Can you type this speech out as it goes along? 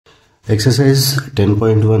Exercise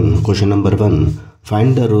 10.1, question number 1.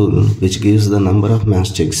 Find the rule which gives the number of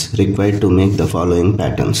matchsticks required to make the following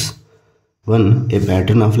patterns. 1. A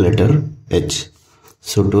pattern of letter H.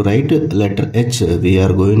 So to write letter H, we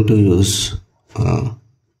are going to use 3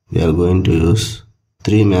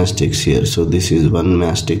 matchsticks here. So this is 1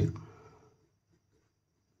 matchstick,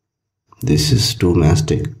 this is 2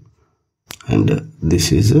 matchstick, and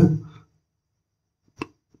this is a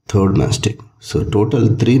 3rd matchstick. So total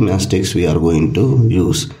 3 matchsticks we are going to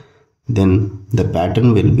use. Then the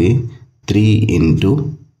pattern will be 3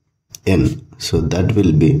 into n. So that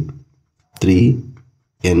will be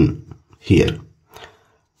 3n here.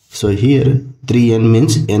 So here 3n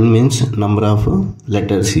means number of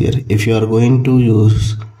letters here. If you are going to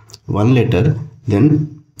use one letter,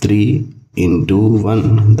 then 3 into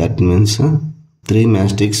 1, that means 3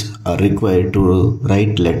 matchsticks are required to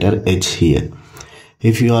write letter H here.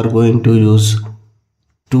 If you are going to use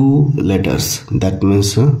 2 letters, that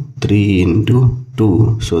means 3 into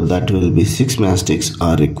 2, so that will be 6 matchsticks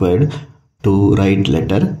are required to write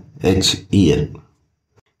letter H here.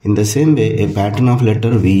 In the same way, a pattern of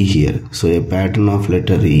letter V here. So a pattern of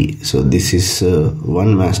letter E. So this is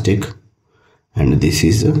 1 matchstick and this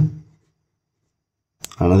is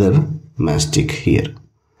another matchstick here.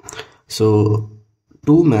 So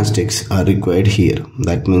 2 matchsticks are required here.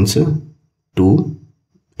 That means 2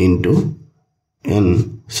 into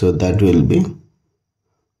n. So that will be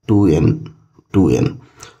 2n.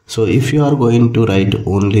 So if you are going to write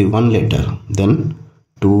only one letter, then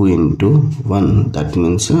 2 into 1, that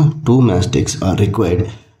means 2 matchsticks are required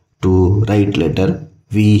to write letter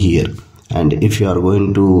V here. And if you are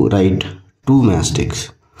going to write 2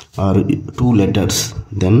 matchsticks or 2 letters,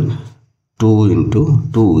 then 2 into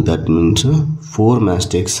 2, that means 4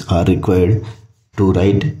 matchsticks are required to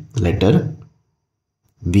write letter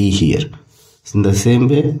V here. In the same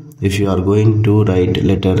way, if you are going to write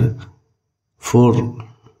letter 4,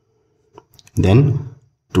 then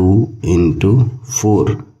 2 into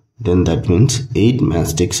 4, then that means 8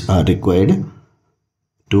 matchsticks are required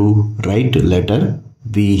to write letter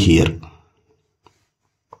V here.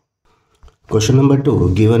 Question number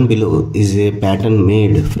 2. Given below is a pattern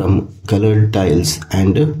made from colored tiles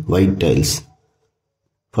and white tiles.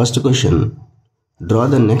 First question. Draw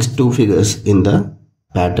the next 2 figures in the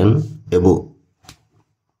pattern above.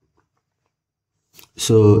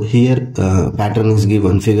 So here pattern is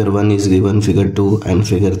given, figure 1 is given, figure 2 and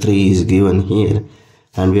figure 3 is given here,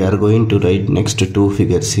 and we are going to write next 2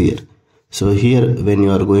 figures here. So here when you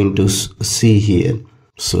are going to see here,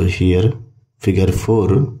 so here figure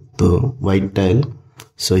 4, the white tile.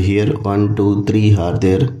 So here 1, 2, 3 are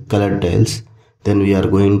their colored tiles. Then we are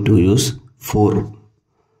going to use 4.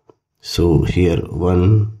 So here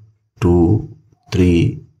 1, 2,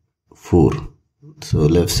 3, 4. So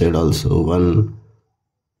left side also 1,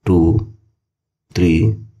 2,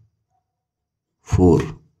 3, 4.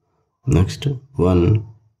 Next 1,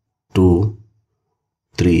 2,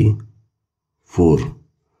 3, 4.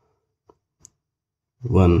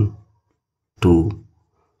 1, 2,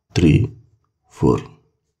 3, 4.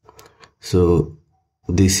 So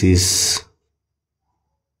this is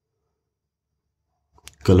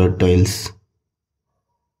colored tiles.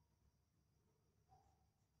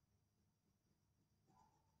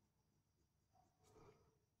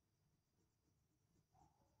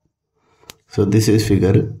 So this is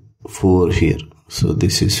figure 4 here. So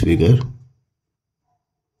this is figure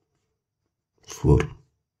 4.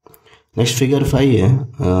 Next figure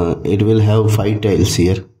 5, it will have 5 tiles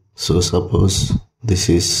here. So suppose this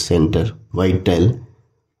is center, white tile,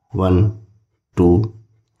 1, 2,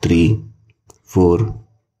 3, 4,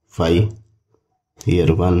 5.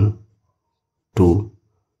 Here 1, 2,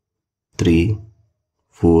 3,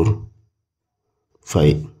 4,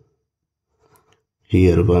 5.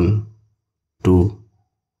 Here 1, 2,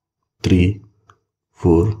 3,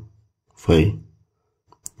 4, 5.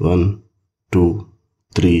 1, 2,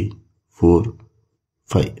 3, 4,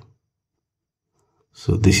 5.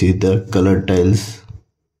 So this is the colored tiles.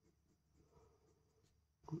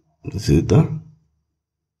 This is the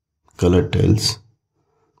colored tiles.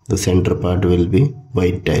 The center part will be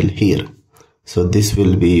white tile here. So this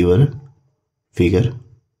will be your figure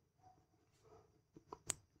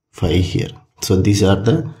 5 here. So these are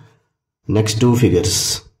the next 2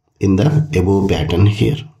 figures in the above pattern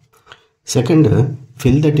here. Second,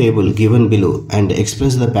 fill the table given below and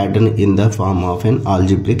express the pattern in the form of an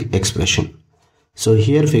algebraic expression. So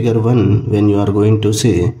here figure 1, when you are going to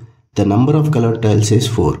say the number of colored tiles is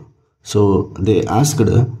 4. So they asked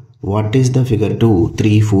what is the figure 2,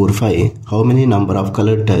 3, 4, 5, how many number of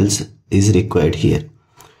colored tiles is required here.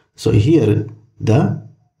 So here the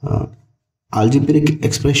algebraic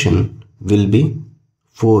expression will be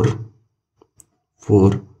 4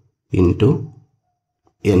 into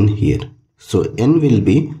n here. So n will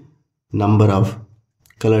be number of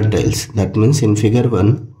colored tiles. That means in figure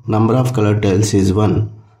 1, number of colored tiles is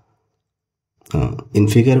 1. In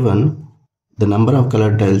figure 1, the number of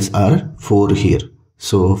colored tiles are 4 here.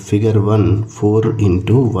 So figure 1, 4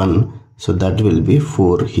 into 1. So that will be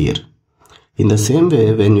 4 here. In the same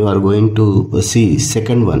way, when you are going to see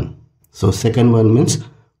second one. So second one means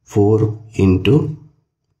 4 into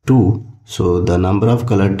 2. So the number of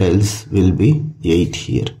colored tiles will be 8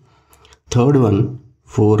 here. Third one,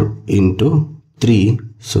 4 into 3.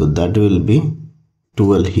 So that will be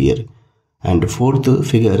 12 here. And fourth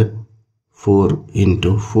figure, 4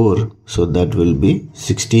 into 4. So that will be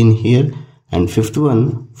 16 here. And fifth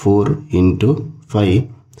one, 4 into 5.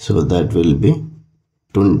 So that will be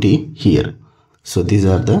 20 here. So these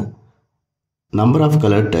are the number of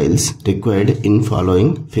colored tiles required in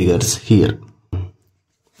following figures here.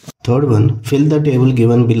 Third one, fill the table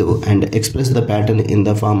given below and express the pattern in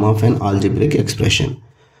the form of an algebraic expression.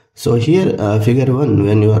 So here figure 1,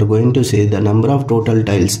 when you are going to say the number of total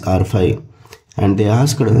tiles are 5 and they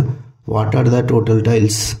asked what are the total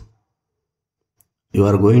tiles, you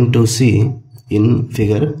are going to see in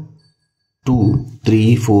figure 2,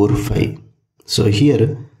 3, 4, 5. So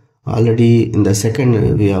here already in the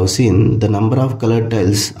second we have seen the number of colored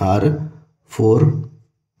tiles are 4n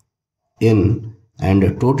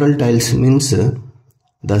and total tiles means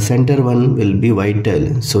the center one will be white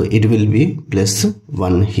tile. So it will be plus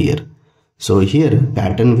 1 here. So here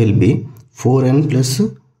pattern will be 4n plus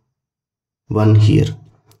 1 here.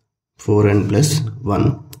 4n plus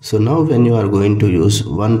 1. So now when you are going to use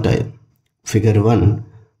one tile, figure 1,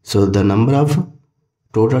 so the number of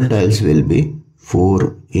total tiles will be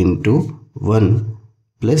 4 into 1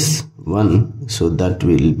 plus 1. So that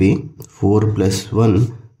will be 4 plus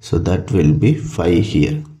 1. So that will be 5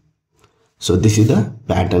 here. So this is the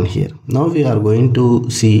pattern here. Now we are going to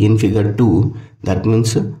see in figure 2. That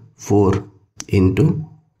means 4 into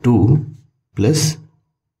 2 plus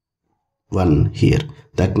 1 here.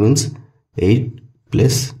 That means 8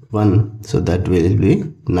 plus 1. So that will be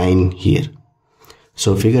 9 here.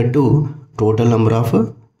 So figure 2, total number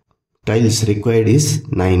of tiles required is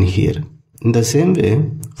 9 here. In the same way,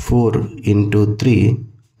 4 into 3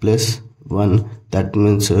 plus 1, that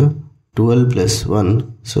means 12 plus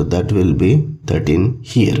 1, so that will be 13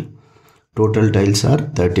 here. Total tiles are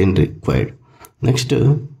 13 required. Next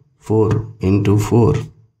 4 into 4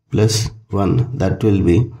 plus 1, that will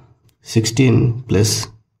be 16 plus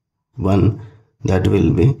 1, that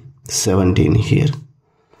will be 17 here.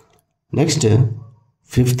 Next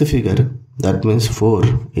fifth figure, that means 4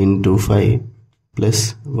 into 5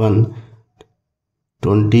 plus 1,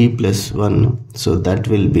 20 plus 1, so that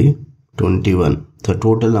will be 21. The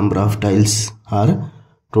total number of tiles are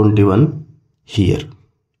 21 here.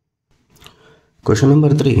 Question number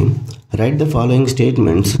 3. Write the following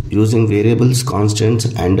statements using variables, constants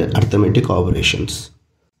and arithmetic operations.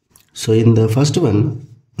 So in the first one,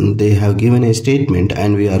 they have given a statement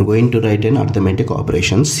and we are going to write an arithmetic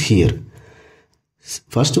operations here.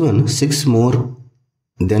 First one, 6 more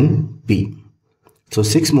than p. So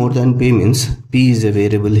 6 more than p means p is a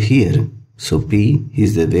variable here. So p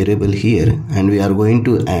is the variable here and we are going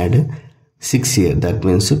to add 6 here. That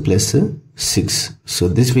means plus 6. So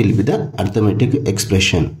this will be the arithmetic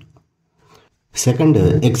expression. Second,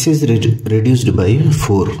 x is reduced by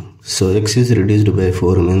 4. So x is reduced by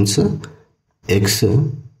 4 means x,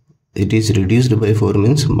 it is reduced by 4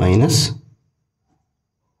 means minus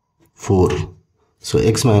 4. So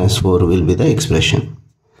x minus 4 will be the expression.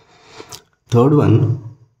 Third one,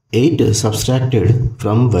 8 subtracted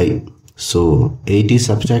from y. So 8 is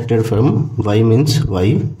subtracted from y means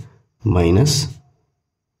y minus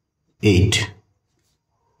 8.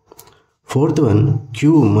 Fourth one,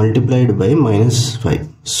 q multiplied by minus 5.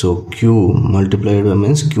 So q multiplied by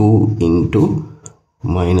means q into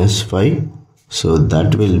minus 5. So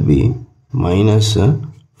that will be minus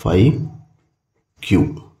 5q.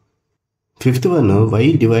 Fifth one,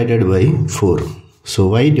 y divided by 4. So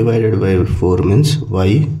y divided by 4 means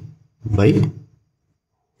y by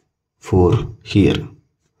 4 here.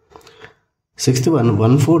 Sixth one,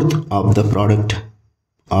 1/4 of the product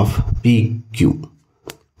of PQ.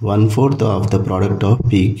 1/4 of the product of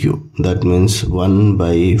PQ. That means 1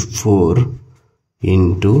 by 4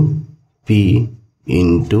 into P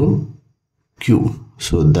into Q.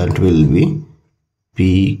 So that will be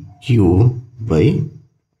PQ by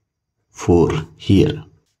 4 here.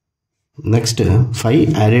 Next,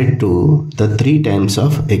 5 added to the 3 times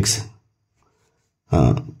of x.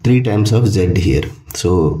 3 times of z here.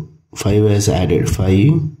 So 5 is added.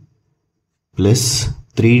 5 plus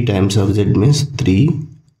 3 times of z means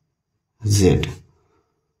 3z.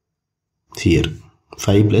 Here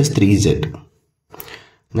 5 plus 3z.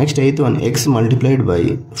 Next, 8th one, x multiplied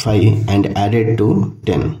by 5 and added to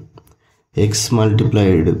 10. X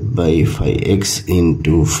multiplied by 5, x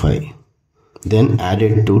into 5, then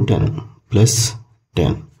added to 10 plus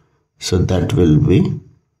 10. So that will be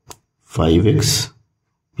 5x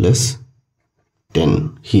plus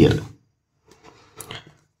 10 here.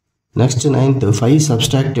 Next, 9th, 5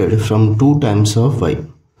 subtracted from 2 times of y.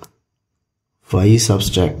 5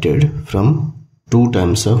 subtracted from 2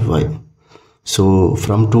 times of y. So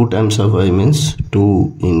from 2 times of y means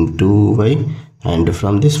 2 into y, and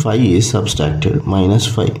from this 5 is subtracted, minus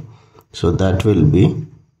 5. So that will be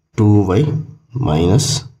 2y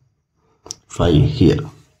minus 5 here.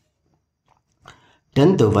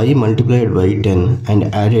 10th, y multiplied by 10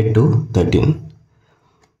 and added to 13.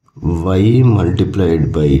 Y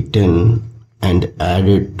multiplied by 10 and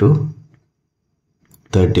added to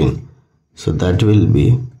 13. So that will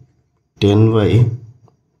be 10y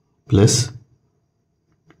plus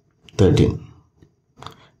 13.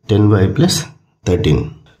 10y plus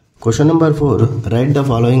 13. Question number 4. Write the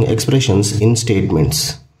following expressions in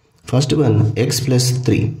statements. First one, x plus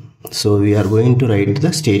 3. So we are going to write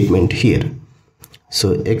the statement here.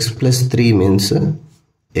 So x plus 3 means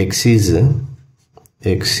x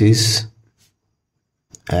is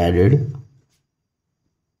added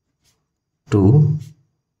to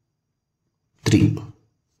 3,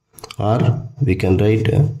 or we can write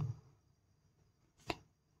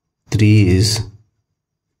 3 is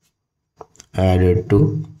added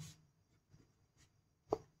to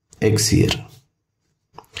x here.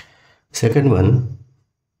 Second one,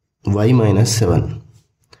 y minus 7.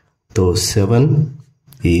 So 7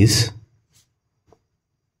 is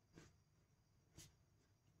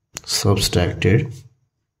subtracted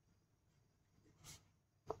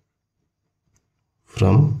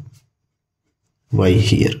from y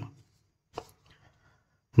here.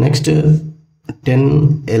 Next,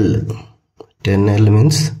 10L. 10L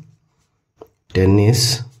means 10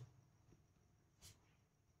 is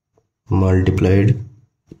multiplied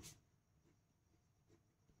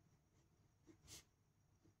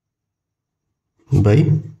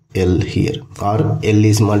by L here, or L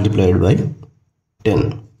is multiplied by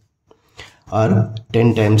 10, or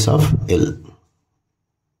 10 times of L.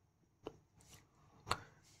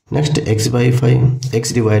 Next, x by 5,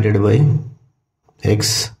 x divided by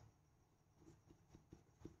x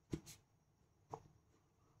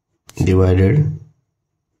divided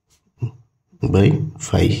by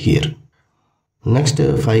 5 here. Next,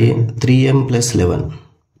 3m plus 11.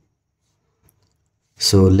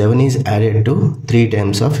 So 11 is added to 3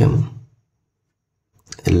 times of m.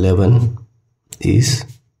 11 is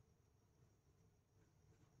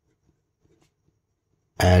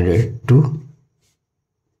added to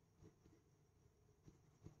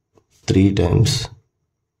 3 times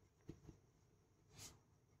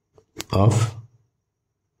of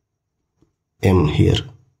m here.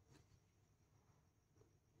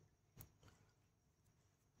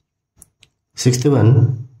 Sixth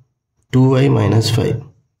one, 2y minus 5.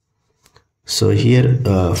 So here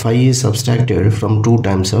 5 is subtracted from 2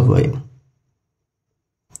 times of y.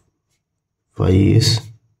 5 is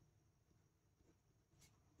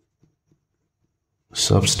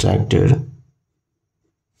subtracted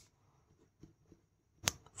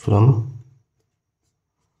from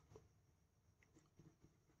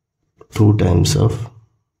 2 times of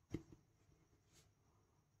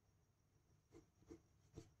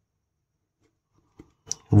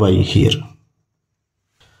y here.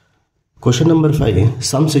 Question number 5.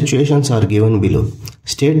 Some situations are given below.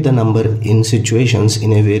 State the number in situations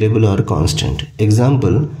in a variable or constant.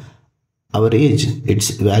 Example, our age,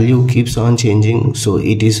 its value keeps on changing, so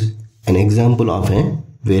it is an example of a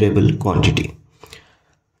variable quantity.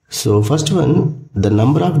 So first one, the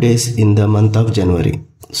number of days in the month of January.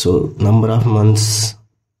 So number of months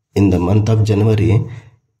in the month of January,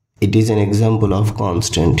 it is an example of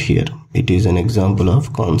constant here. It is an example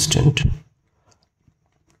of constant.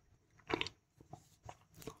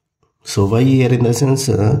 So why here, in the sense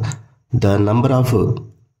the number of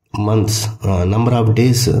months, number of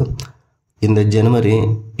days in the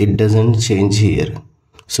January, it doesn't change here.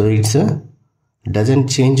 So it's a doesn't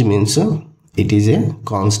change means it is a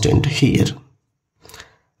constant here.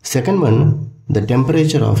 Second one, the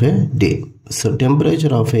temperature of a day. So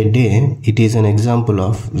temperature of a day, it is an example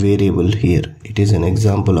of variable here. It is an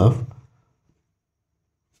example of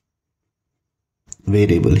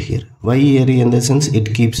variable here. Why here, in the sense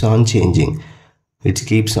it keeps on changing. It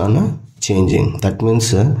keeps on changing. That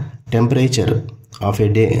means temperature of a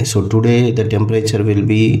day. So today the temperature will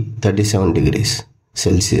be 37 degrees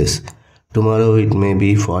Celsius. Tomorrow it may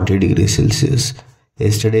be 40 degrees Celsius.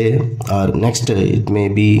 Yesterday or next it may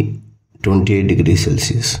be 28 degrees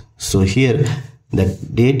Celsius. So here the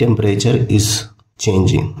day temperature is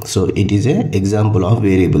changing. So it is an example of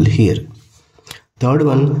variable here. Third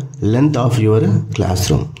one, length of your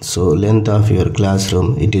classroom. So length of your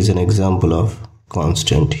classroom, it is an example of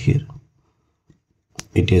constant here.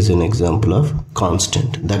 It is an example of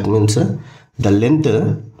constant. That means the length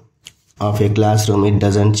of a classroom, it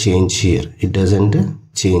doesn't change here. It doesn't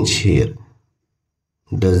change here.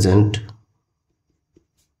 Doesn't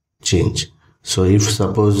change. So if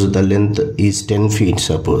suppose the length is 10 feet,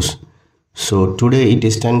 suppose. So today it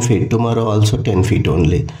is 10 feet, tomorrow also 10 feet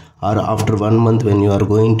only. Or after 1 month when you are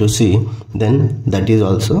going to see, then that is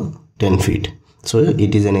also 10 feet. So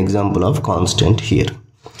it is an example of constant here.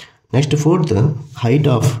 Next, fourth, height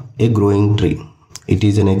of a growing tree. It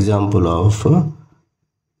is an example of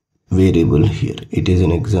variable here. It is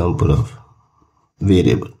an example of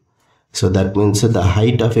variable. So that means the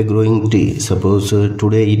height of a growing tree. Suppose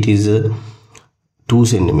today it is 2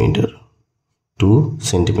 centimeter. 2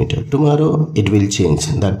 centimeter. Tomorrow it will change.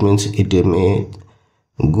 That means it may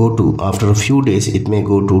go to, after a few days it may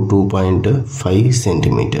go to 2.5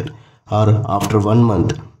 centimeter. Or after 1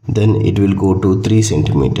 month, then it will go to 3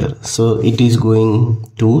 centimeter. So it is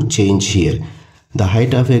going to change here. The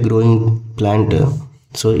height of a growing plant,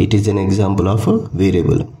 so it is an example of a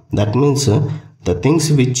variable. That means the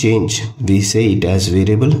things which change, we say it as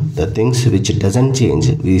variable. The things which doesn't change,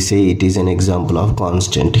 we say it is an example of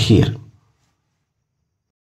constant here.